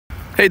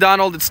Hey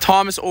Donald, it's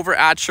Thomas over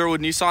at Sherwood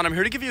Nissan. I'm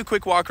here to give you a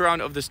quick walk around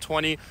of this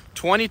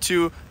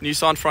 2022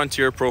 Nissan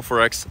Frontier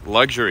Pro-4x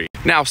Luxury.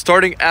 Now,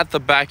 starting at the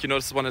back, you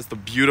notice this one has the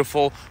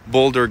beautiful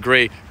boulder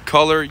gray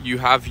color. You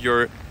have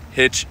your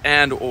hitch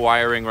and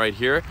wiring right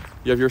here.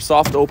 You have your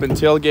soft open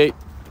tailgate,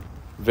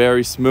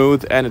 very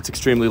smooth, and it's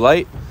extremely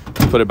light.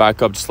 Put it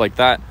back up just like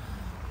that.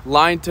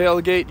 Line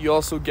tailgate, you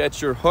also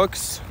get your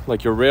hooks,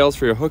 like your rails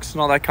for your hooks and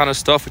all that kind of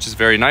stuff, which is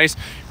very nice.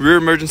 Rear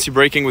emergency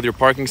braking with your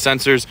parking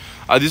sensors.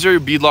 These are your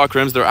beadlock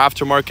rims, they're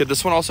aftermarket.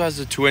 This one also has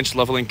a 2-inch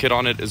leveling kit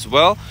on it as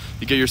well.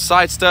 You get your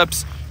side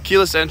steps,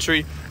 keyless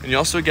entry, and you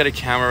also get a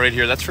camera right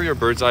here. That's for your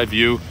bird's eye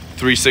view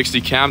 360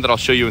 cam that I'll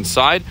show you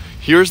inside.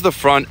 Here's the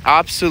front,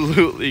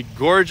 absolutely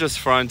gorgeous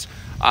front.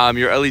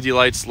 Your LED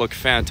lights look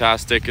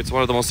fantastic. It's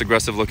one of the most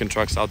aggressive looking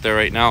trucks out there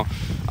right now.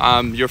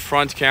 Your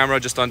front camera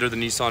just under the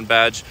Nissan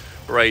badge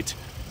right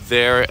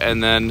there,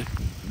 and then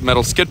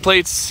metal skid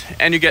plates,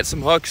 and you get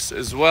some hooks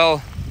as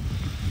well.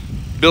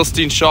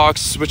 Bilstein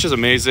shocks, which is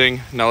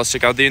amazing. Now let's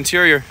check out the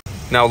interior.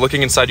 Now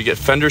looking inside, you get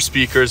Fender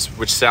speakers,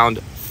 which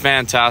sound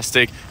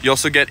fantastic. You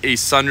also get a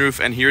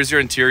sunroof, and here's your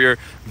interior.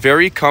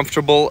 Very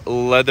comfortable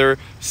leather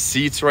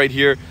seats right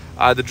here.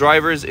 The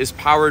driver's is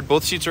powered,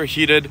 both seats are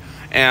heated,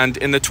 and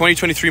in the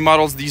 2023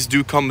 models, these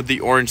do come with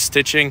the orange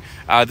stitching.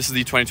 This is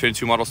the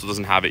 2022 model, so it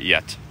doesn't have it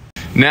yet.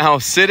 Now,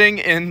 sitting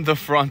in the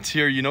front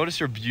here, you notice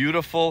your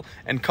beautiful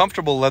and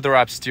comfortable leather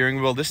wrap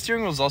steering wheel. This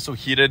steering wheel is also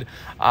heated,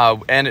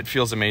 and it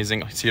feels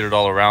amazing. It's heated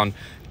all around.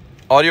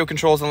 Audio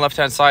controls on the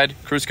left-hand side,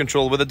 cruise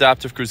control with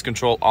adaptive cruise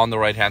control on the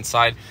right-hand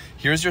side.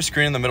 Here's your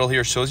screen in the middle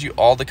here, shows you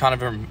all the kind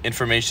of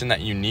information that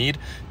you need.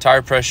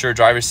 Tire pressure,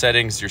 driver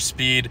settings, your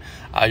speed,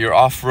 your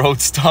off-road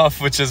stuff,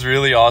 which is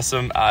really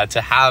awesome to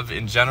have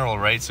in general,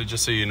 right? So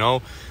just so you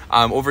know,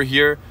 over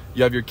here,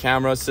 you have your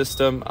camera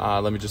system.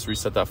 Let me just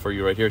reset that for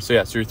you right here. So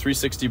yeah, so your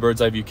 360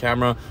 bird's eye view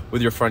camera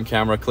with your front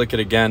camera. Click it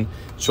again,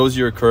 shows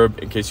you your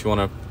curb in case you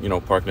want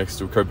to, park next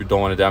to a curb, you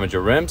don't want to damage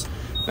your rims.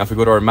 Now, if we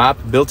go to our map,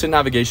 built-in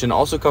navigation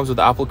also comes with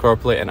Apple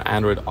CarPlay and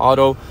Android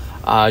Auto.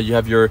 You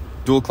have your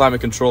dual climate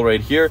control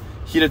right here,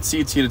 heated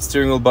seats, heated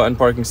steering wheel button,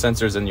 parking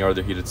sensors, and your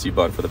other heated seat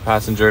button for the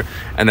passenger,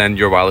 and then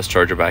your wireless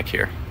charger back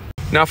here.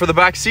 Now for the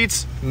back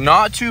seats,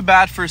 not too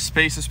bad for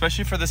space,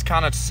 especially for this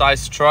kind of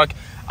size truck.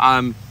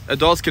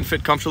 Adults can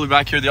fit comfortably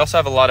back here. They also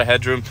have a lot of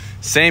headroom.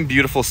 Same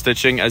beautiful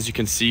stitching as you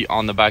can see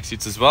on the back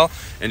seats as well,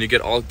 and you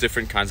get all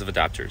different kinds of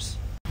adapters.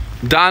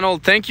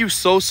 Donald, thank you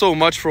so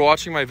much for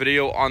watching my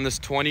video on this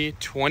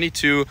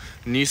 2022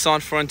 Nissan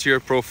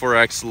Frontier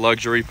Pro-4x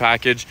luxury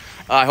package.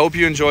 I hope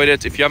you enjoyed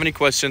it. If you have any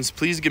questions,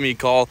 please give me a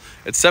call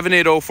at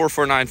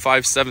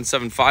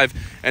 780-449-5775,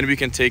 and we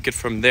can take it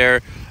from there.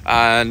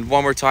 And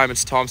one more time,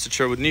 it's Tom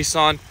Sherwood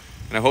Nissan,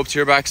 and I hope to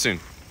hear back soon.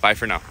 Bye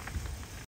for now.